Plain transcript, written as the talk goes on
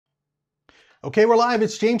Okay, we're live.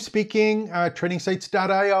 It's James speaking,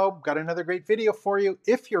 tradingsites.io. Got another great video for you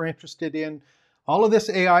if you're interested in all of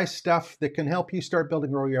this AI stuff that can help you start building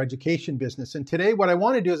and grow your education business. And today what I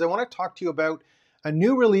want to do is I want to talk to you about a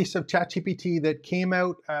new release of ChatGPT that came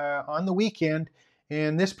out on the weekend.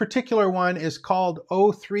 And this particular one is called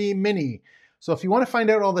O3 Mini. So if you want to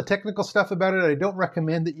find out all the technical stuff about it, I don't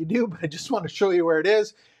recommend that you do, but I just want to show you where it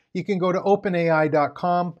is. You can go to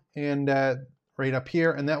openai.com and right up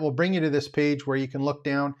here, and that will bring you to this page where you can look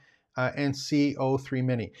down and see O3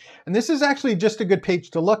 Mini. And this is actually just a good page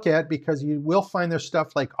to look at because you will find there's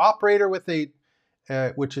stuff like Operator with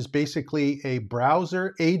which is basically a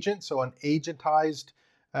browser agent, so an agentized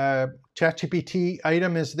ChatGPT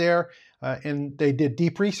item is there. And they did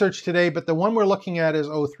deep research today, but the one we're looking at is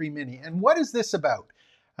O3 Mini. And what is this about?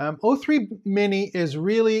 O3 Mini is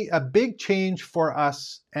really a big change for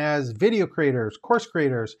us as video creators, course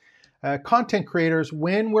creators, content creators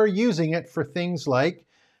when we're using it for things like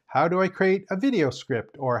how do I create a video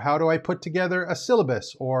script, or how do I put together a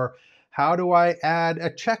syllabus, or how do I add a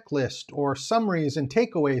checklist or summaries and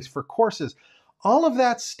takeaways for courses. All of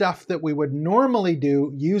that stuff that we would normally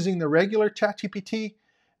do using the regular ChatGPT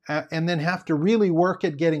and then have to really work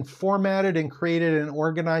at getting formatted and created and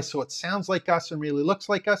organized so it sounds like us and really looks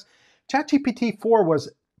like us. ChatGPT 4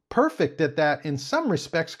 was perfect at that in some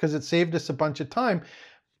respects because it saved us a bunch of time.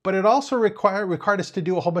 But it also required us to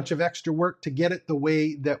do a whole bunch of extra work to get it the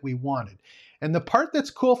way that we wanted. And the part that's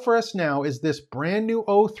cool for us now is this brand new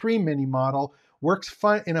O3 Mini model works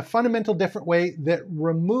in a fundamental different way that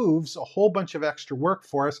removes a whole bunch of extra work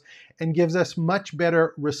for us and gives us much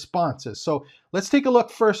better responses. So let's take a look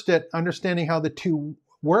first at understanding how the two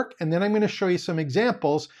work, and then I'm going to show you some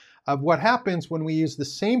examples of what happens when we use the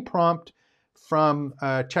same prompt from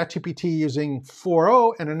ChatGPT using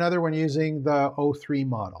 4.0 and another one using the O3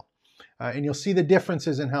 model. And you'll see the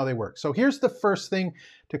differences in how they work. So here's the first thing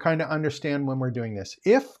to kind of understand when we're doing this.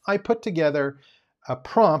 If I put together a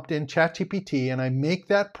prompt in ChatGPT and I make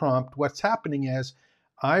that prompt, what's happening is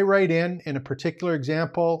I write in a particular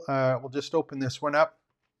example, we'll just open this one up.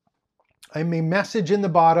 I may message in the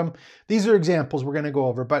bottom. These are examples we're going to go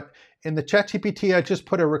over, but in the ChatGPT, I just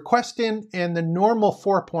put a request in, and the normal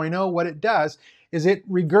 4.0, what it does is it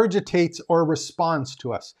regurgitates or responds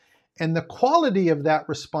to us. And the quality of that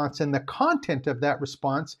response and the content of that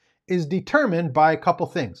response is determined by a couple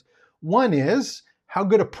things. One is how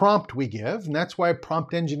good a prompt we give, and that's why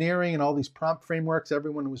prompt engineering and all these prompt frameworks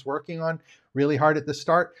everyone was working on really hard at the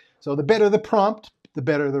start. So the better the prompt, the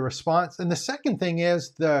better the response. And the second thing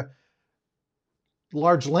is the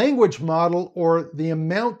large language model, or the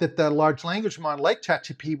amount that the large language model like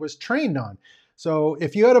ChatGPT was trained on. So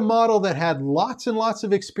if you had a model that had lots and lots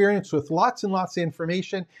of experience with lots and lots of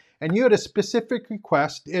information, and you had a specific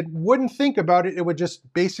request, it wouldn't think about it. It would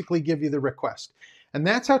just basically give you the request. And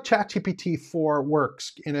that's how ChatGPT 4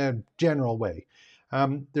 works in a general way.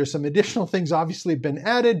 There's some additional things obviously been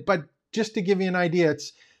added, but just to give you an idea,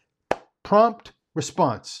 it's prompt,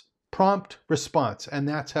 response, and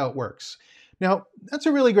that's how it works. Now, that's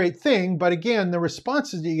a really great thing, but again, the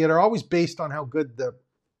responses that you get are always based on how good the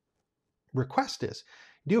request is.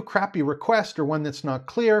 You do a crappy request, or one that's not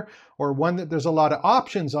clear, or one that there's a lot of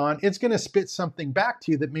options on, it's going to spit something back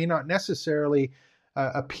to you that may not necessarily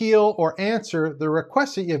appeal or answer the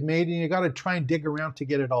request that you've made, and you got to try and dig around to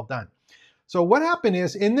get it all done. So what happened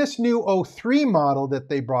is, in this new O3 model that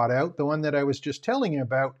they brought out, the one that I was just telling you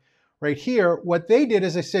about right here, what they did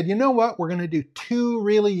is they said, you know what, we're going to do two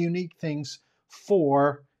really unique things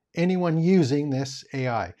for anyone using this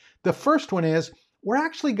AI. The first one is we're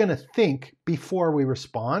actually going to think before we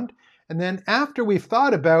respond. And then after we've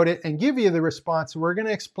thought about it and give you the response, we're going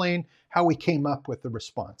to explain how we came up with the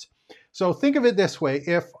response. So think of it this way.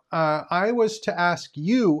 If I was to ask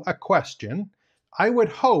you a question, I would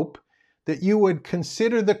hope that you would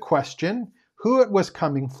consider the question, who it was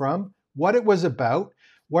coming from, what it was about,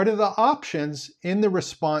 what are the options in the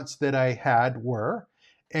response that I had were,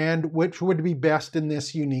 and which would be best in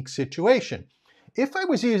this unique situation. If I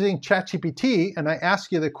was using ChatGPT and I ask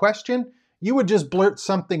you the question, you would just blurt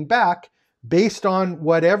something back based on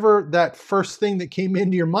whatever that first thing that came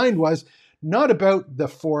into your mind was, not about the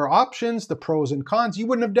four options, the pros and cons. You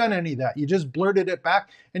wouldn't have done any of that. You just blurted it back,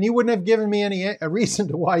 and you wouldn't have given me a reason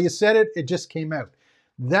to why you said it. It just came out.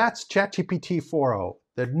 That's ChatGPT 4.0.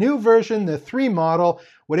 The new version, the 3 model,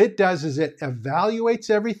 what it does is it evaluates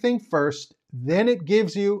everything first, then it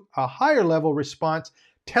gives you a higher level response,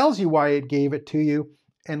 tells you why it gave it to you,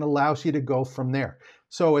 and allows you to go from there.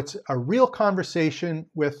 So it's a real conversation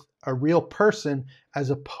with a real person as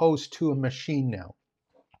opposed to a machine now.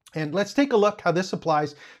 And let's take a look how this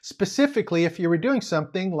applies specifically if you were doing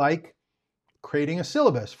something like creating a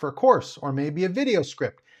syllabus for a course or maybe a video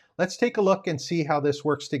script. Let's take a look and see how this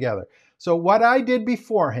works together. So what I did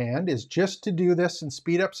beforehand is just to do this and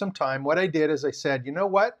speed up some time. What I did is I said, you know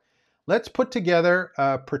what? Let's put together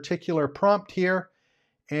a particular prompt here.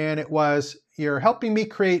 And it was, you're helping me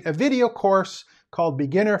create a video course called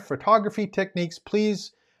Beginner Photography Techniques.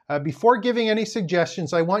 Please, before giving any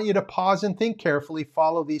suggestions, I want you to pause and think carefully,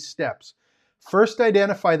 follow these steps. First,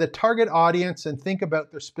 identify the target audience and think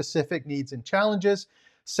about their specific needs and challenges.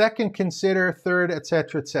 Second, consider. Third,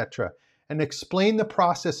 etc., etc. And explain the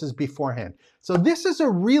processes beforehand. So this is a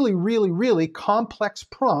really, really, really complex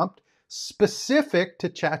prompt specific to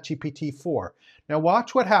ChatGPT 4. Now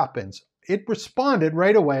watch what happens. It responded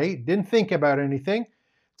right away, didn't think about anything,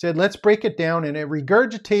 said, let's break it down, and it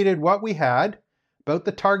regurgitated what we had about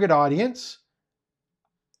the target audience,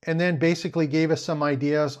 and then basically gave us some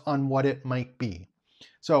ideas on what it might be.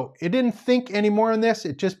 So it didn't think any more on this.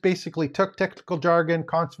 It just basically took technical jargon,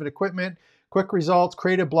 concept equipment, quick results,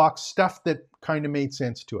 creative blocks, stuff that kind of made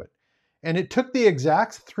sense to it. And it took the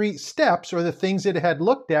exact 3 steps or the things it had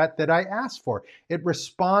looked at that I asked for. It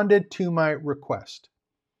responded to my request.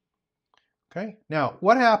 Okay, now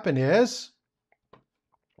what happened is,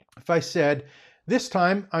 if I said, this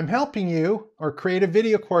time I'm helping you or create a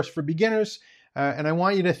video course for beginners, and I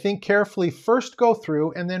want you to think carefully, first go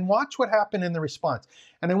through and then watch what happened in the response.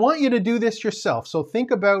 And I want you to do this yourself. So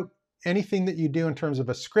think about anything that you do in terms of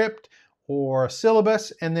a script or a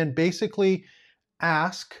syllabus, and then basically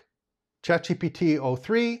ask ChatGPT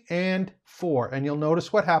 03 and 4, and you'll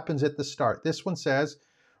notice what happens at the start. This one says,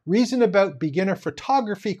 reason about beginner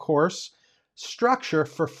photography course structure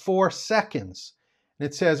for 4 seconds. And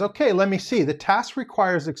it says, okay, let me see. The task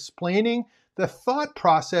requires explaining the thought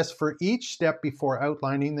process for each step before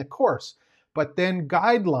outlining the course, but then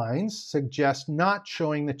guidelines suggest not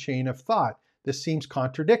showing the chain of thought. This seems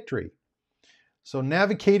contradictory. So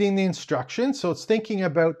navigating the instructions, so it's thinking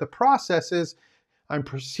about the processes. I'm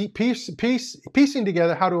piecing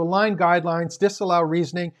together how to align guidelines, disallow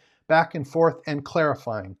reasoning, back and forth, and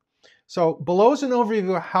clarifying. So below is an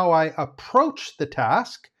overview of how I approach the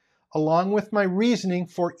task, along with my reasoning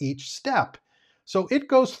for each step. So it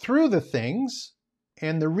goes through the things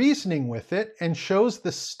and the reasoning with it and shows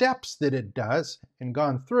the steps that it does and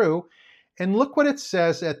gone through. And look what it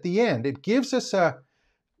says at the end. It gives us a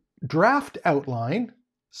draft outline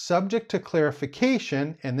subject to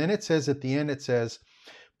clarification. And then it says at the end, it says,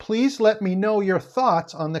 please let me know your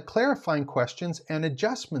thoughts on the clarifying questions and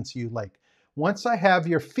adjustments you like. Once I have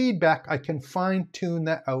your feedback, I can fine-tune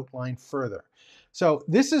the outline further. So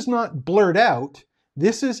this is not blurred out.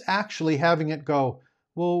 This is actually having it go,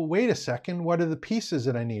 well, wait a second, what are the pieces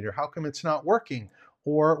that I need? Or how come it's not working?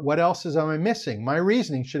 Or what else am I missing? My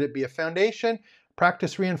reasoning, should it be a foundation,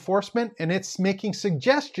 practice reinforcement? And it's making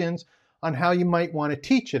suggestions on how you might want to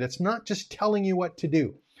teach it. It's not just telling you what to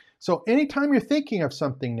do. So anytime you're thinking of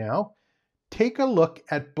something now, take a look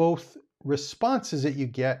at both responses that you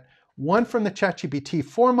get, one from the ChatGPT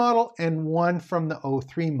 4 model and one from the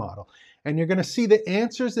 03 model. And you're going to see the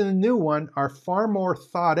answers in the new one are far more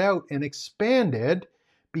thought out and expanded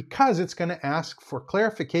because it's going to ask for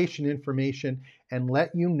clarification information and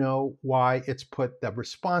let you know why it's put the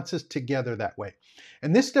responses together that way.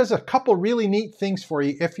 And this does a couple really neat things for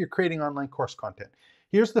you if you're creating online course content.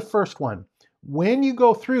 Here's the first one. When you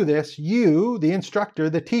go through this, you, the instructor,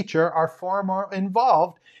 the teacher, are far more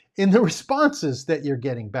involved in the responses that you're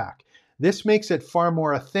getting back. This makes it far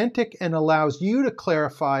more authentic and allows you to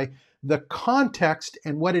clarify the context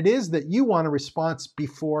and what it is that you want a response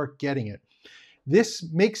before getting it. This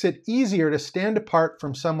makes it easier to stand apart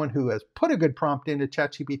from someone who has put a good prompt into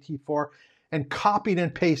ChatGPT 4 and copied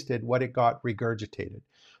and pasted what it got regurgitated.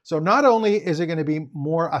 So not only is it going to be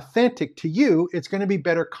more authentic to you, it's going to be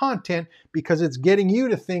better content because it's getting you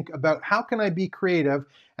to think about how can I be creative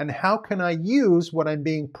and how can I use what I'm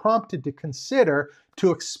being prompted to consider to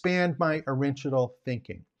expand my original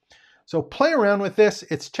thinking. So play around with this.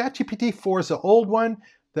 It's ChatGPT 4 is the old one.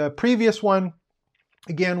 The previous one,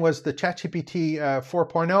 again, was the ChatGPT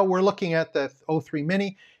 4.0. We're looking at the 03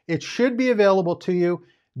 Mini. It should be available to you.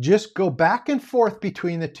 Just go back and forth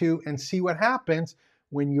between the two and see what happens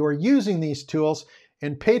when you're using these tools.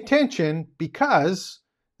 And pay attention because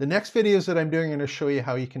the next videos that I'm doing are going to show you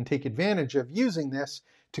how you can take advantage of using this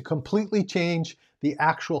to completely change the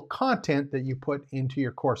actual content that you put into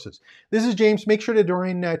your courses. This is James. Make sure to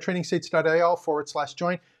join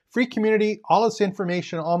trainingsites.io/join. Free community, all this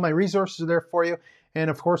information, all my resources are there for you.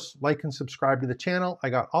 And of course, like and subscribe to the channel.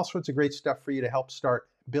 I got all sorts of great stuff for you to help start,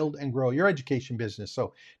 build, and grow your education business.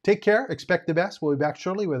 So take care, expect the best. We'll be back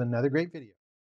shortly with another great video.